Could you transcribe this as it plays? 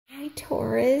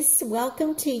Taurus.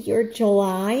 Welcome to your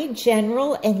July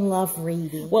general and love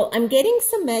reading. Well, I'm getting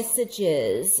some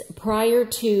messages prior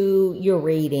to your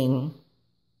reading.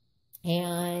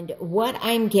 And what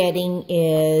I'm getting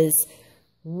is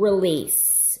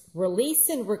release. Release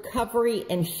and recovery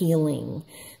and healing.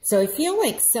 So I feel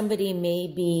like somebody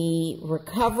may be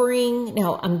recovering.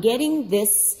 Now, I'm getting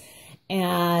this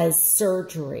as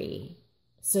surgery.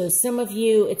 So some of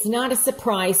you, it's not a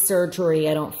surprise surgery,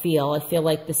 I don't feel. I feel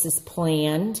like this is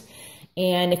planned.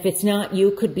 And if it's not you,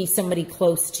 it could be somebody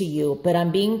close to you. But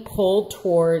I'm being pulled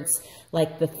towards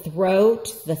like the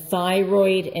throat, the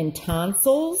thyroid, and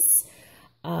tonsils.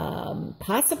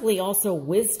 Possibly also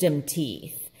wisdom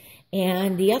teeth.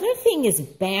 And the other thing is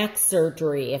back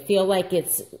surgery. I feel like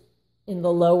it's in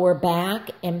the lower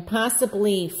back and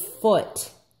possibly foot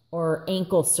or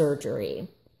ankle surgery.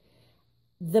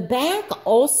 The back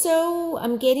also,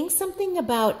 I'm getting something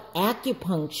about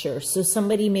acupuncture. So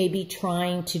somebody may be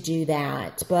trying to do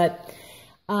that. But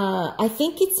I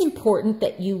think it's important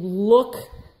that you look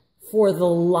for the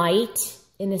light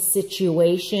in a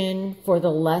situation, for the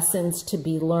lessons to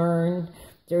be learned.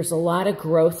 There's a lot of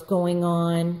growth going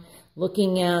on.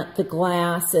 Looking at the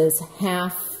glass as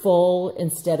half full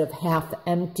instead of half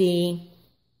empty.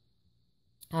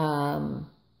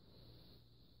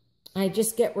 I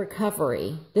just get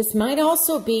recovery. This might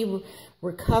also be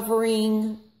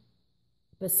recovering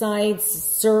besides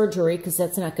surgery, because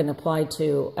that's not going to apply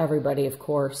to everybody, of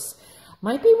course.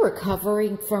 Might be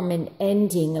recovering from an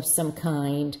ending of some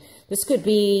kind. This could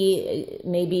be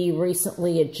maybe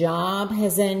recently a job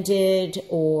has ended,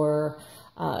 or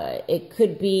it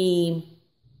could be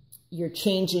you're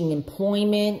changing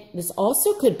employment. This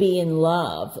also could be in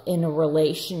love, in a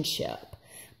relationship.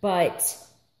 But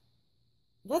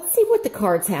let's see what the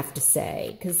cards have to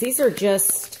say, because these are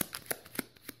just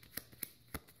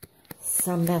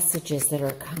some messages that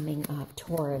are coming up.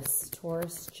 Taurus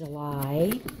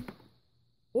July.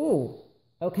 Ooh,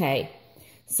 okay.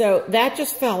 So that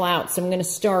just fell out, so I'm going to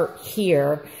start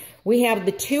here. We have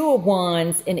the Two of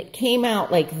Wands, and it came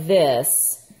out like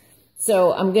this.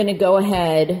 So I'm going to go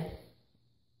ahead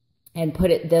and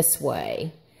put it this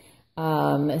way.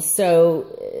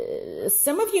 So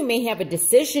some of you may have a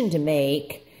decision to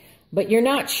make, but you're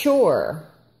not sure.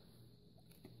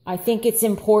 I think it's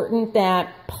important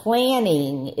that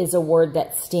planning is a word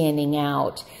that's standing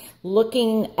out.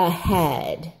 Looking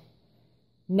ahead,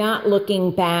 not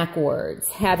looking backwards,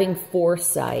 having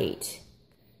foresight.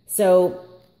 So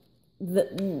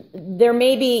there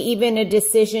may be even a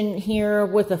decision here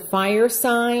with a fire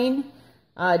sign.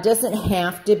 It doesn't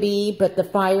have to be, but the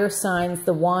fire signs,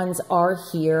 the wands are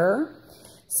here.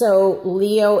 So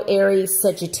Leo, Aries,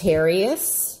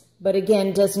 Sagittarius, but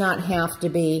again, does not have to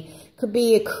be. Could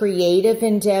be a creative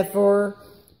endeavor,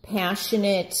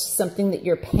 passionate, something that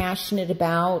you're passionate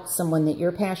about, someone that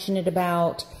you're passionate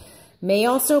about. May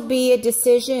also be a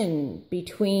decision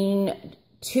between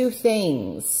two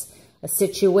things, a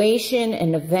situation,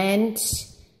 an event,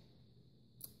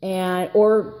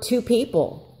 or two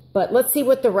people. But let's see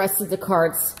what the rest of the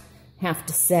cards have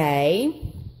to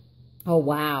say. Oh,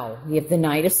 wow. We have the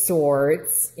Knight of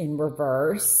Swords in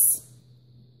reverse.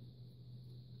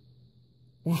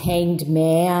 The Hanged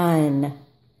Man.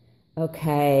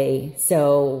 Okay.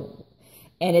 So,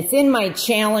 and it's in my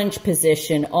challenge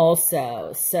position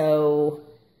also. So,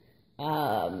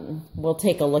 we'll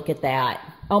take a look at that.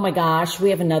 Oh my gosh, we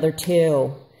have another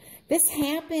two. This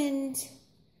happened,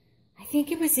 I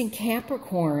think it was in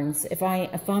Capricorns,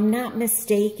 if I'm not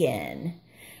mistaken.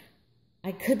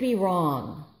 I could be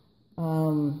wrong.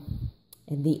 And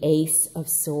the Ace of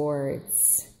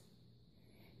Swords.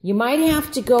 You might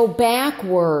have to go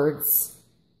backwards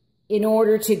in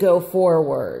order to go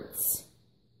forwards.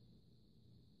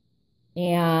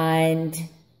 And,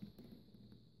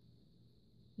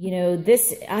 you know,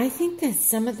 this, I think that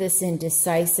some of this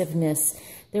indecisiveness,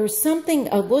 there's something,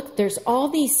 look, there's all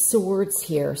these swords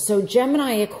here. So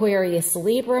Gemini, Aquarius,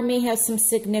 Libra may have some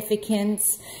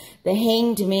significance. The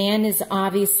Hanged Man is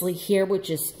obviously here, which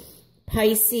is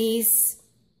Pisces.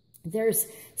 There's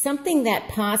something that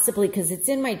possibly, because it's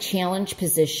in my challenge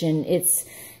position, it's,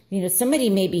 you know, somebody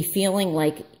may be feeling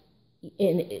like,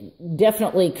 it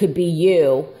definitely could be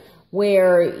you,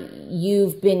 where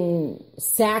you've been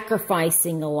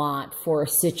sacrificing a lot for a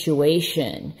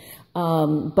situation.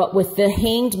 But with the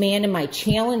Hanged Man in my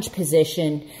challenge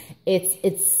position,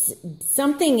 it's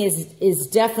something is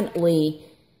definitely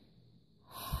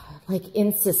like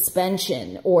in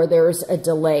suspension, or there's a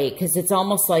delay, because it's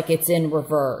almost like it's in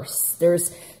reverse.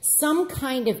 There's some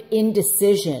kind of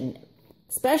indecision,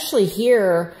 especially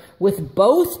here with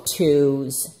both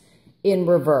twos in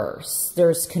reverse.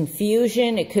 There's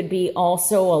confusion. It could be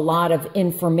also a lot of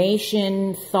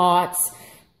information, thoughts.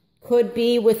 Could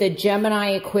be with a Gemini,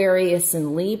 Aquarius,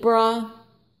 and Libra.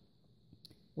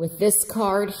 With this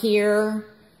card here,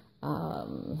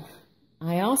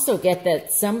 I also get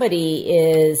that somebody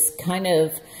is kind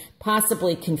of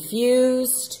possibly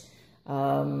confused,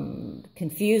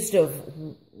 confused of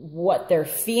what they're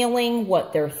feeling,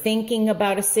 what they're thinking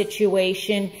about a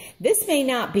situation. This may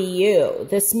not be you.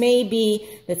 This may be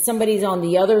that somebody's on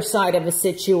the other side of a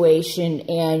situation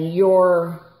and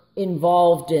you're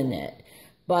involved in it.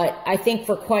 But I think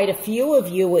for quite a few of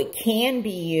you, it can be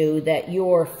you that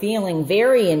you're feeling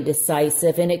very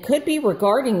indecisive, and it could be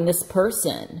regarding this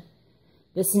person,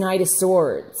 this Knight of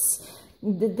Swords.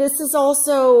 This is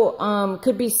also,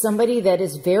 could be somebody that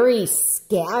is very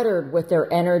scattered with their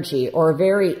energy or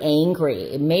very angry.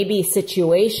 It may be a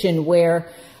situation where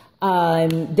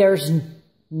there's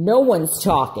no one's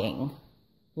talking.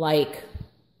 Like,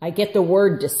 I get the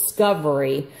word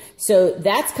discovery. So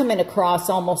that's coming across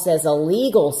almost as a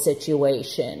legal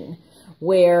situation,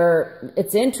 where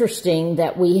it's interesting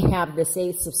that we have this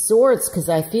Ace of Swords, because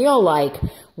I feel like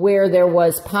where there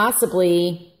was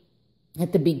possibly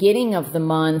at the beginning of the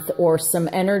month or some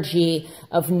energy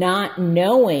of not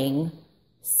knowing,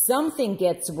 something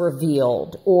gets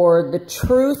revealed or the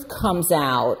truth comes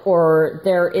out, or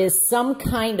there is some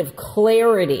kind of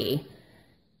clarity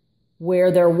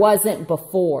where there wasn't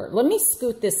before. Let me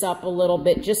scoot this up a little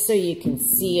bit just so you can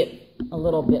see it a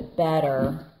little bit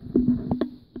better.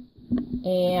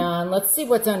 And let's see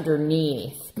what's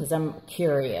underneath, because I'm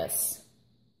curious.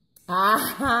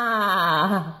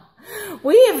 Aha!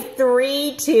 We have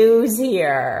 3 2s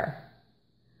here.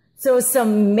 So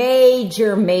some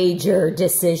major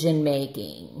decision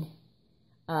making.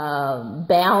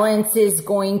 Balance is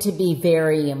going to be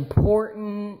very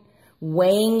important.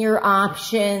 Weighing your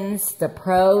options, the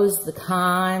pros, the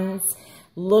cons,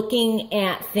 looking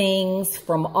at things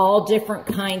from all different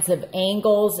kinds of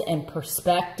angles and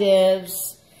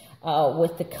perspectives.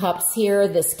 With the cups here,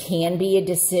 this can be a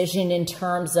decision in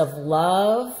terms of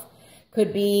love.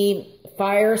 Could be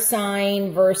fire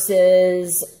sign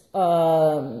versus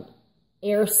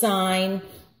air sign.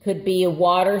 Could be a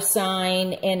water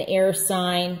sign and air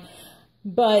sign.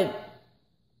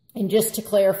 And just to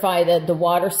clarify, that the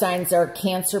water signs are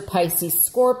Cancer, Pisces,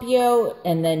 Scorpio,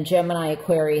 and then Gemini,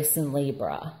 Aquarius, and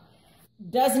Libra.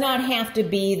 Does not have to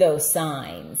be those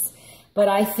signs. But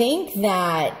I think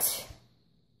that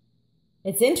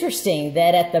it's interesting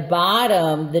that at the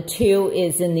bottom, the 2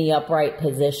 is in the upright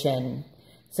position.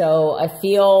 So I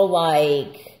feel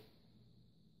like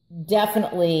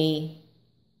definitely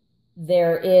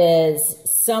there is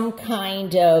some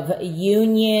kind of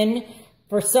union.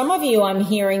 For some of you, I'm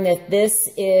hearing that this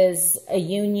is a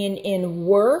union in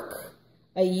work,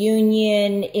 a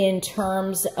union in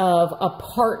terms of a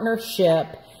partnership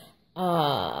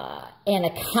and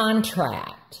a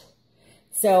contract.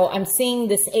 So I'm seeing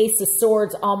this Ace of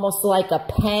Swords almost like a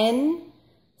pen.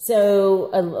 So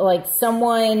like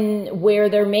someone where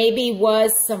there maybe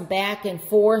was some back and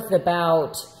forth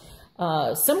about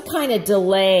some kind of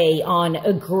delay on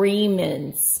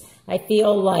agreements. I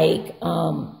feel like,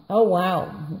 oh,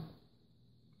 wow,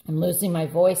 I'm losing my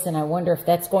voice, and I wonder if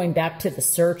that's going back to the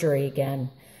surgery again,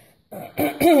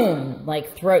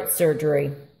 like throat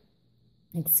surgery,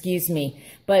 excuse me.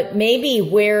 But maybe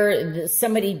where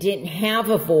somebody didn't have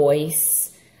a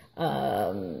voice,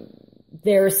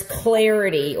 there's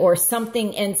clarity, or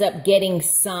something ends up getting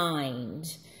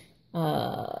signed.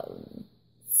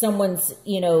 Someone's,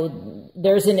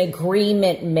 there's an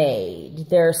agreement made.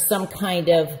 There's some kind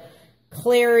of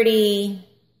clarity,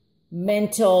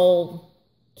 mental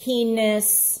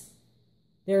keenness.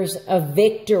 There's a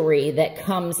victory that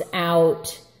comes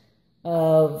out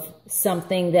of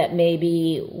something that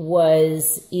maybe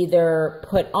was either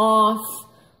put off,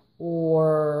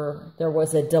 or there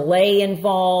was a delay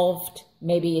involved,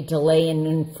 maybe a delay in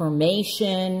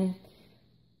information.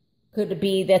 Could it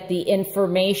be that the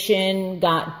information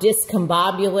got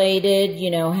discombobulated?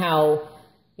 You know how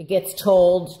it gets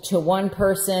told to one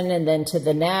person and then to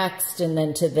the next and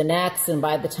then to the next. And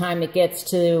by the time it gets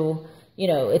to,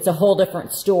 it's a whole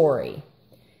different story.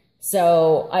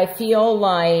 So I feel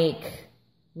like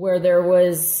where there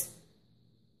was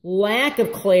lack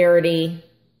of clarity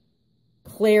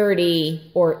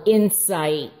or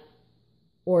insight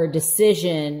or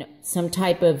decision, some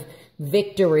type of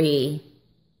victory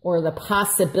or the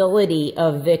possibility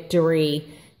of victory,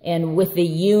 and with the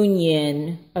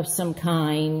union of some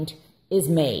kind is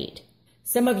made.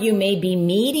 Some of you may be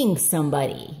meeting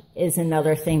somebody is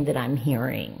another thing that I'm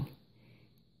hearing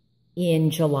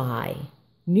in July.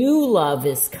 New love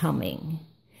is coming.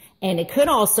 And it could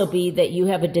also be that you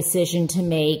have a decision to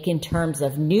make in terms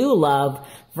of new love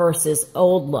versus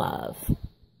old love.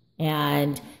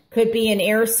 And could be an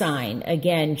air sign.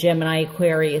 Again, Gemini,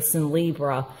 Aquarius, and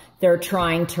Libra. They're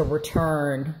trying to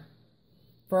return.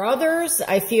 For others,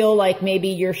 I feel like maybe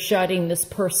you're shutting this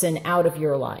person out of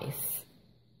your life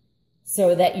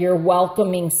so that you're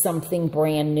welcoming something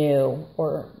brand new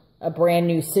or a brand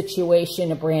new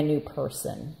situation, a brand new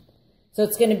person. So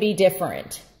it's going to be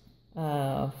different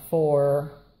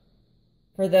for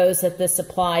those that this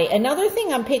apply. Another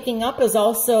thing I'm picking up is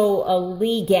also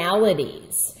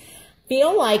legalities.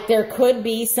 Feel like there could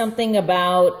be something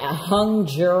about a hung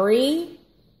jury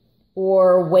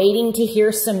or waiting to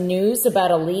hear some news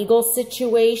about a legal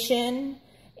situation.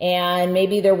 And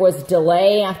maybe there was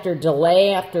delay after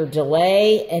delay after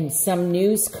delay, and some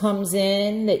news comes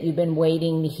in that you've been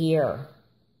waiting to hear.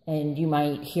 And you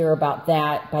might hear about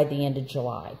that by the end of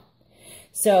July.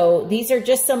 So these are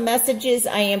just some messages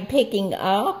I am picking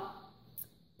up.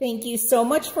 Thank you so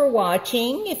much for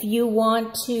watching. If you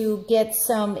want to get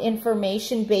some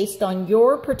information based on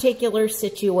your particular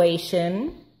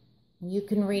situation, you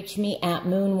can reach me at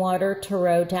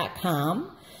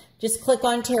moonwatertarot.com. Just click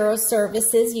on Tarot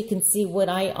Services. You can see what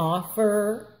I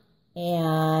offer,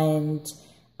 and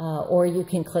or you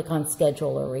can click on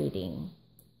Schedule a Reading.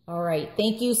 All right.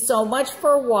 Thank you so much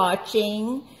for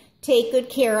watching. Take good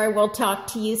care. I will talk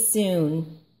to you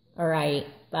soon. All right.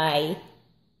 Bye.